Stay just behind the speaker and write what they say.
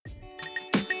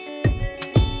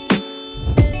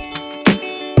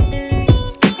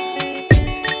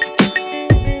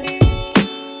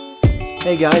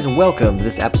Hey guys, and welcome to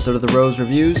this episode of the Rose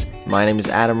Reviews. My name is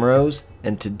Adam Rose,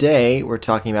 and today we're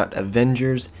talking about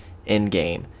Avengers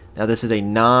Endgame. Now this is a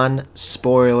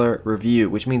non-spoiler review,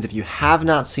 which means if you have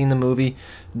not seen the movie,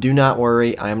 do not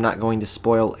worry. I am not going to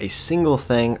spoil a single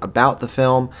thing about the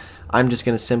film. I'm just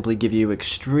going to simply give you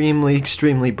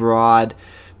extremely broad,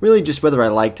 really just whether I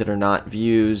liked it or not,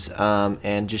 views,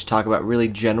 and just talk about really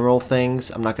general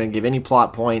things. I'm not going to give any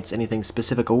plot points, anything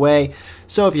specific away.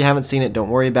 So if you haven't seen it,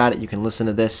 don't worry about it. You can listen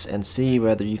to this and see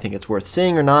whether you think it's worth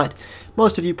seeing or not.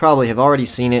 Most of you probably have already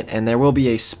seen it, and there will be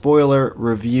a spoiler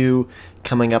review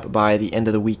coming up by the end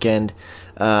of the weekend,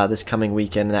 this coming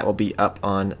weekend, and that will be up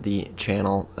on the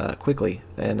channel quickly.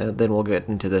 And then we'll get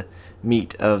into the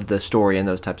meat of the story and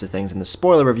those types of things in the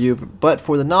spoiler review. But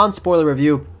for the non-spoiler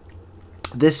review,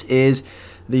 this is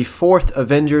the fourth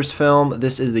Avengers film.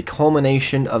 This is the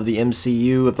culmination of the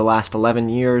MCU of the last 11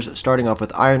 years, starting off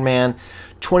with Iron Man,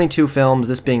 22 films,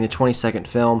 this being the 22nd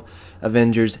film,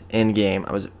 Avengers Endgame.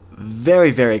 I was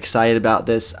very excited about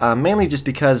this, mainly just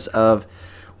because of,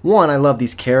 one, I love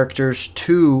these characters.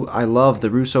 Two, I love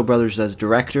the Russo brothers as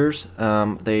directors.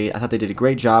 I thought they did a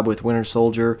great job with Winter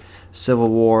Soldier, Civil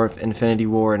War, Infinity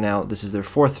War, and now this is their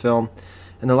fourth film.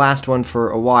 And the last one for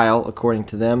a while, according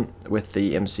to them, with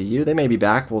the MCU. They may be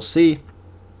back, we'll see.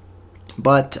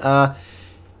 But,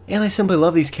 and I simply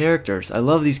love these characters. I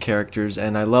love these characters,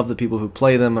 and I love the people who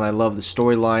play them, and I love the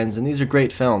storylines, and these are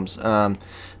great films. Not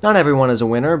everyone is a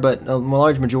winner, but a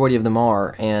large majority of them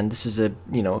are, and this is a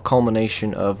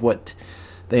culmination of what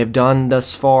they have done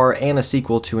thus far, and a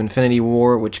sequel to Infinity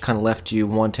War, which kind of left you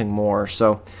wanting more.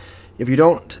 So, if you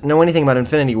don't know anything about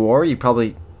Infinity War, you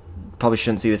probably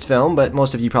shouldn't see this film, but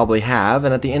most of you probably have.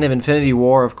 And at the end of Infinity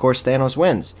War, of course, Thanos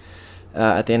wins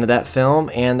at the end of that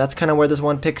film, and that's kind of where this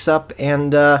one picks up.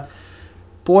 And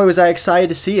boy, was I excited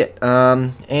to see it.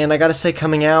 And I gotta say,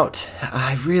 coming out,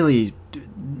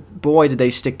 boy, did they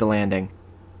stick the landing.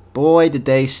 Boy, did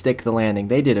they stick the landing.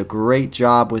 They did a great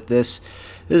job with this.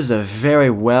 This is a very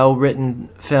well-written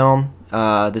film.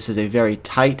 This is a very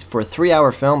tight, for a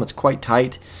 3-hour film, it's quite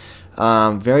tight.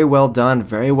 Very well done,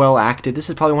 very well acted. This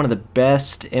is probably one of the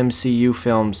best MCU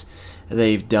films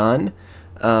they've done.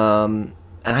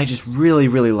 And I just really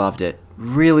loved it.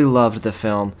 Really loved the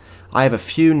film. I have a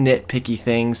few nitpicky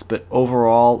things, but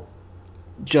overall,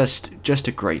 just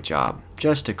a great job.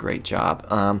 Just a great job.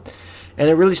 And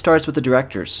it really starts with the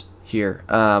directors here.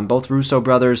 Both Russo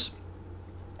brothers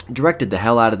directed the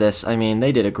hell out of this. I mean,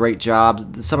 they did a great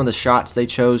job. Some of the shots they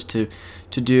chose to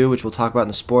do, which we'll talk about in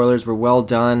the spoilers, were well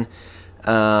done.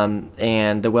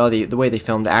 And the way they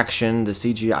filmed action, the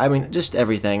CGI, I mean, just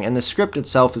everything. And the script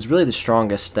itself is really the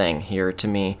strongest thing here to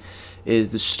me, is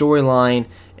the storyline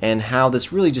and how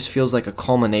this really just feels like a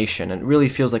culmination. It really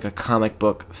feels like a comic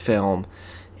book film,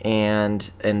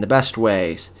 and in the best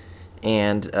ways.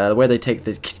 And the way they take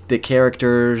the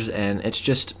characters, and it's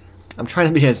just, I'm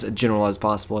trying to be as general as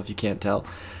possible if you can't tell.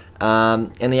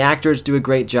 And the actors do a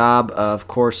great job. Of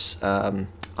course,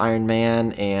 Iron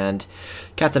Man and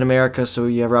Captain America, so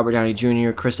you have Robert Downey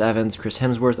Jr., Chris Evans, Chris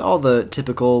Hemsworth, all the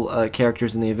typical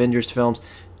characters in the Avengers films,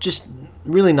 just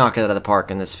really knock it out of the park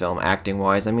in this film,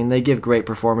 acting-wise. I mean, they give great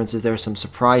performances. There are some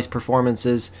surprise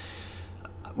performances,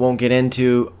 won't get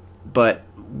into, but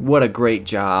what a great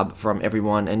job from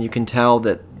everyone. And you can tell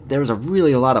that there was a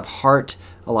lot of heart,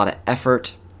 a lot of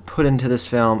effort put into this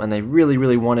film, and they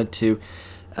really wanted to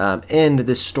end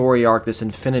this story arc, this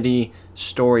Infinity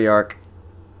story arc,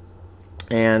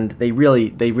 and they really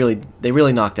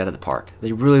knocked it out of the park.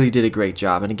 They really did a great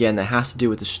job, and again, that has to do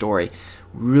with the story.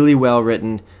 Really well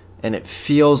written, and it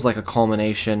feels like a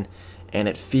culmination, and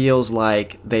it feels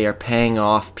like they are paying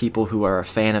off people who are a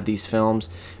fan of these films.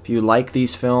 If you like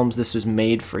these films, this was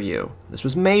made for you. This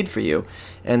was made for you,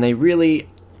 and they really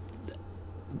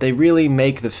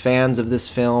make the fans of this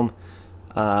film.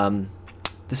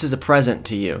 This is a present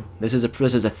to you. This is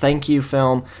a thank you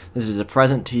film. This is a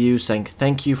present to you, saying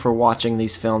thank you for watching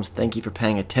these films. Thank you for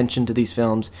paying attention to these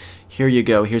films. Here you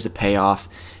go. Here's a payoff.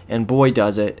 And boy,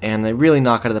 does it. And they really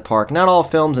knock it out of the park. Not all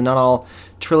films and not all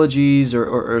trilogies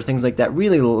or things like that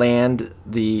really land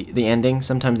the ending.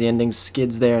 Sometimes the ending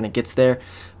skids there and it gets there.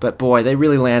 But boy, they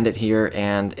really land it here,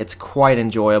 and it's quite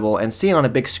enjoyable. And seeing it on a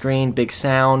big screen, big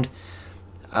sound,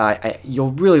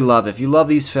 you'll really love it. If you love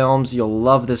these films, you'll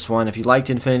love this one. If you liked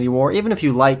Infinity War, even if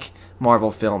you like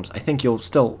Marvel films, I think you'll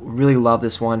still really love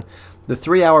this one. The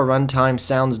 3-hour runtime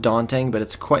sounds daunting, but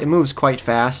it moves quite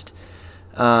fast.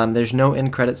 There's no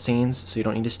end credit scenes, so you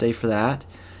don't need to stay for that.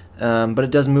 But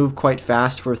it does move quite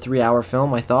fast for a 3-hour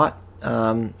film, I thought.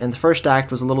 And the first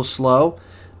act was a little slow,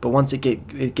 but once it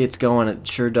gets going, it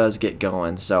sure does get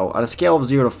going. So on a scale of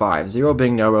 0 to 5, 0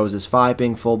 being no roses, 5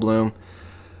 being full bloom,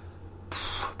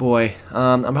 Boy,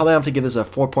 I'm probably going to have to give this a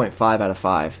 4.5 out of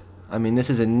 5. I mean, this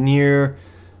is a near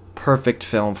perfect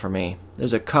film for me.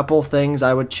 There's a couple things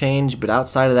I would change, but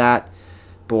outside of that,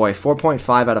 boy,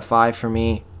 4.5 out of 5 for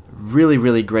me. Really,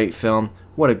 really great film.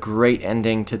 What a great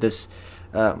ending to this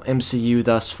MCU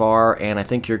thus far, and I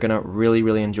think you're going to really,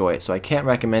 really enjoy it. So I can't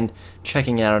recommend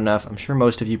checking it out enough. I'm sure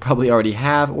most of you probably already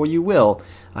have, or you will.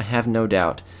 I have no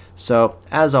doubt. So,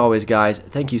 as always, guys,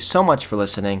 thank you so much for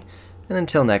listening. And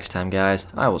until next time, guys,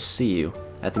 I will see you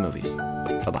at the movies.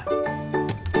 Bye-bye.